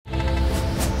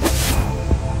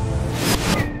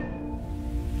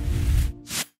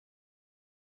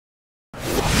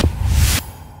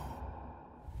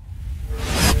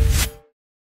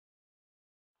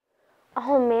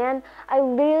Oh man, I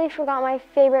literally forgot my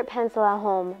favorite pencil at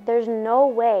home. There's no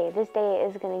way this day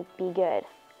is gonna be good.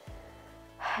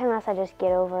 Unless I just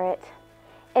get over it.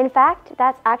 In fact,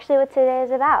 that's actually what today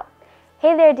is about.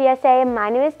 Hey there DSA,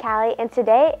 my name is Callie and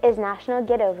today is National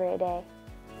Get Over It Day.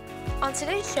 On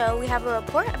today's show, we have a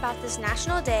report about this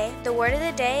national day, the word of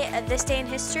the day, a This Day in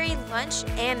History, lunch,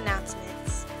 and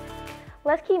announcements.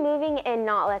 Let's keep moving and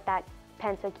not let that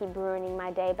pencil keep ruining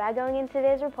my day by going into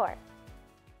today's report.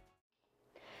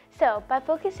 So, by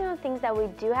focusing on things that we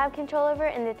do have control over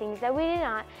and the things that we do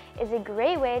not is a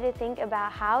great way to think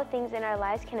about how things in our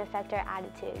lives can affect our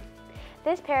attitude.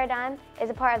 This paradigm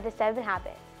is a part of the 7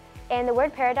 habits, and the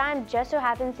word paradigm just so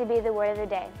happens to be the word of the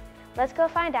day. Let's go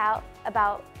find out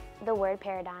about the word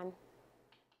paradigm.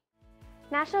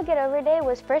 National Get Over It Day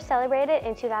was first celebrated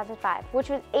in 2005, which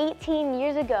was 18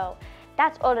 years ago.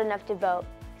 That's old enough to vote.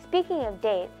 Speaking of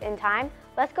dates and time,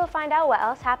 let's go find out what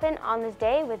else happened on this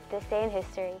day with This Day in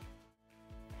History.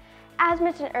 As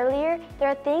mentioned earlier, there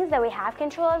are things that we have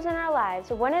control of in our lives.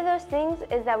 One of those things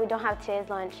is that we don't have today's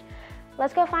lunch.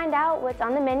 Let's go find out what's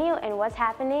on the menu and what's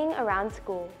happening around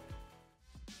school.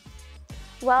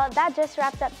 Well, that just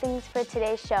wraps up things for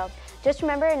today's show. Just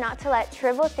remember not to let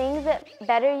trivial things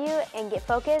better you and get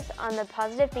focused on the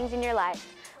positive things in your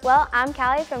life. Well, I'm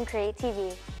Callie from Create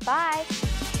TV. Bye!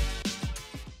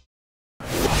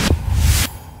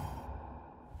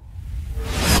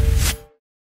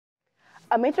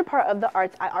 A major part of the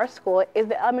arts at our school is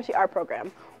the elementary art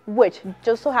program, which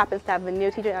just so happens to have a new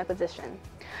teacher in our position.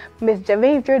 Ms.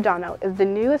 Genevieve Giordano is the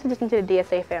newest addition to the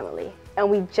DSA family,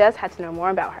 and we just had to know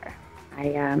more about her. I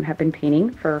have been painting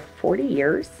for 40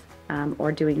 years,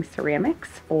 or doing ceramics,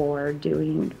 or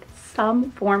doing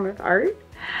some form of art.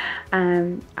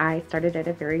 I started at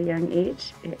a very young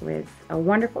age. It was a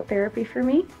wonderful therapy for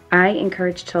me. I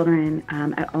encourage children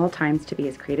at all times to be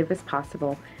as creative as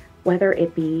possible, whether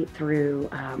it be through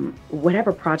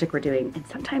whatever project we're doing. And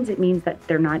sometimes it means that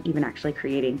they're not even actually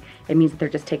creating. It means that they're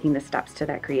just taking the steps to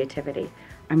that creativity.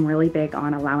 I'm really big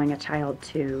on allowing a child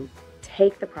to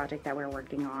take the project that we're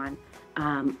working on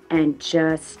and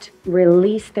just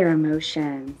release their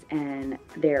emotions and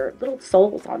their little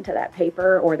souls onto that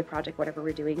paper or the project, whatever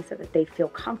we're doing, so that they feel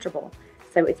comfortable.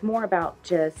 So it's more about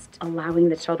just allowing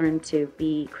the children to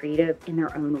be creative in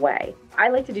their own way. I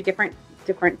like to do different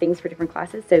things for different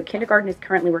classes. So kindergarten is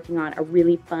currently working on a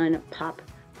really fun pop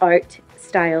art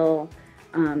style.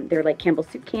 They're like Campbell's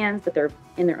soup cans, but they're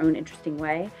in their own interesting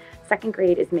way. Second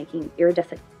grade is making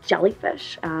iridescent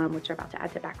jellyfish, which are about to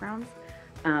add to backgrounds.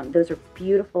 Those are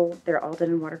beautiful. They're all done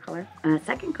in watercolor.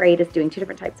 Second grade is doing 2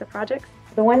 different types of projects.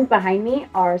 The ones behind me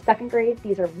are second grade.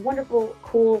 These are wonderful,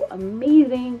 cool,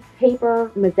 amazing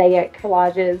paper mosaic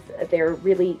collages. They're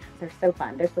so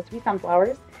fun. They're supposed to be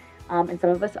sunflowers. And some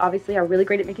of us obviously are really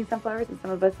great at making sunflowers and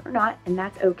some of us are not, and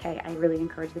that's okay. I really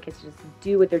encourage the kids to just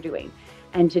do what they're doing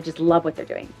and to just love what they're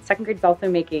doing. Second grade is also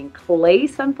making clay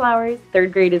sunflowers.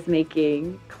 Third grade is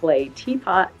making clay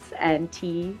teapots and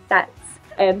tea sets.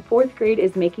 And fourth grade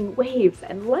is making waves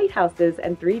and lighthouses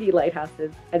and 3D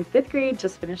lighthouses. And fifth grade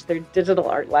just finished their digital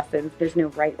art lessons. There's no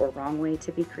right or wrong way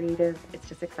to be creative. It's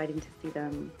just exciting to see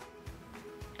them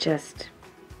just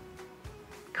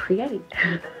create.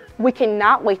 We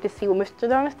cannot wait to see what Mr.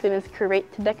 Giordano's students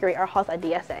create to decorate our halls at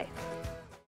DSA.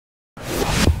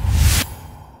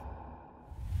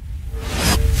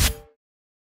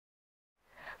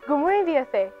 Good morning,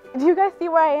 DSA. Do you guys see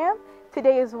where I am?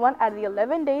 Today is one out of the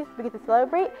 11 days we get to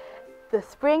celebrate the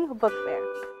Spring Book Fair.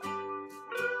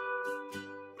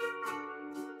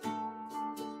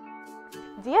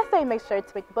 DSA makes sure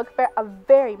to make the book fair a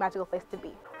very magical place to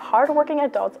be. Hard-working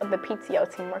adults of the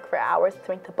PTO team work for hours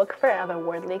to make the book fair an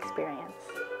otherworldly experience.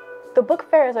 The book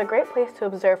fair is a great place to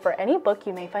observe for any book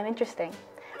you may find interesting.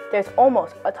 There's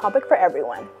almost a topic for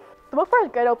everyone. The book fair's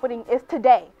grand opening is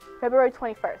today, February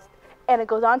 21st, and it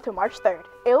goes on to March 3rd.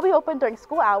 It will be open during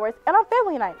school hours and on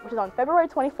family night, which is on February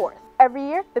 24th. Every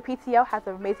year, the PTO has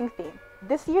an amazing theme.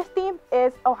 This year's theme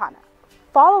is Ohana,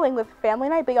 following with family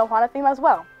night being Ohana theme as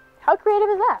well. How creative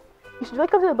is that? You should really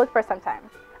come to the book fair sometime.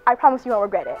 I promise you won't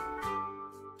regret it.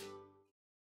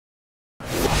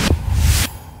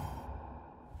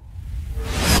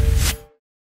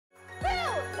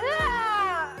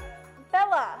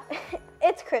 Bella,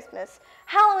 it's Christmas.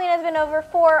 Halloween has been over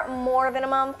for more than a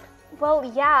month.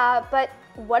 Well, yeah, but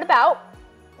what about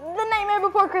The Nightmare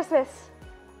Before Christmas?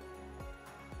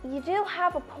 You do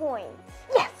have a point.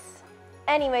 Yes.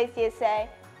 Anyways, DSA,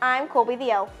 I'm Colby the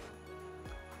Elf.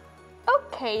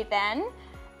 Okay then.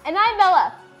 And I'm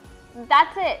Bella.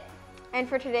 That's it. And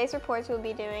for today's reports, we'll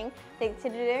be doing things to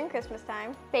do during Christmas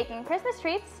time, baking Christmas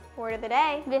treats, Word of the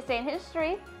day, This Ain't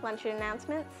History, luncheon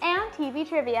announcements, and TV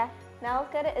trivia. now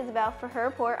let's go to Isabel for her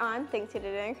report on things to do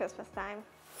during Christmas time.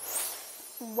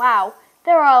 Wow,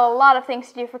 there are a lot of things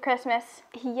to do for Christmas.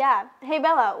 Yeah. Hey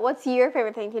Bella, what's your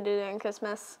favorite thing to do during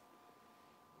Christmas?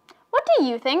 What do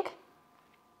you think?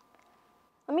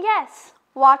 Let me guess.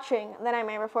 Watching The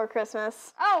Nightmare Before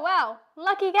Christmas. Oh, wow,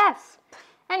 lucky guess.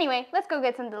 Anyway, let's go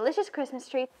get some delicious Christmas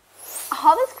treats.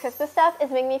 All this Christmas stuff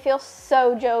is making me feel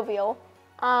so jovial.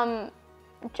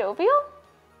 Jovial?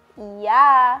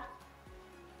 Yeah.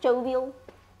 Jovial.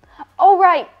 Oh,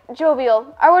 right,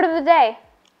 jovial, our word of the day.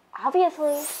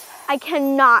 Obviously. I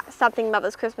cannot stop thinking about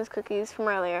those Christmas cookies from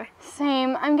earlier.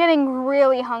 Same, I'm getting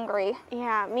really hungry.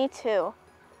 Yeah, me too.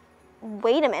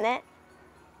 Wait a minute.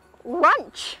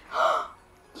 Lunch!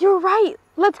 You're right,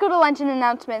 let's go to luncheon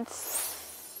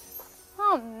announcements.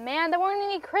 Oh man, there weren't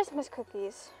any Christmas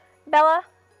cookies. Bella,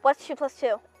 what's 2 plus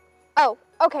 2? Oh,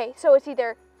 okay, so it's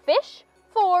either fish,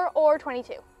 4, or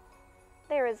 22.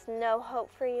 There is no hope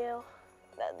for you.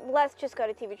 Let's just go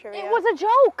to TV trivia. It was a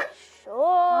joke! Sure.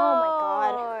 Oh my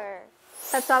god.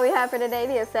 That's all we have for today,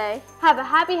 DSA. Have a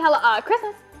happy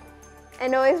Christmas!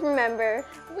 And always remember,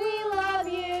 We love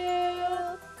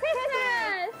you!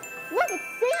 Christmas! look, it's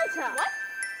Santa! What?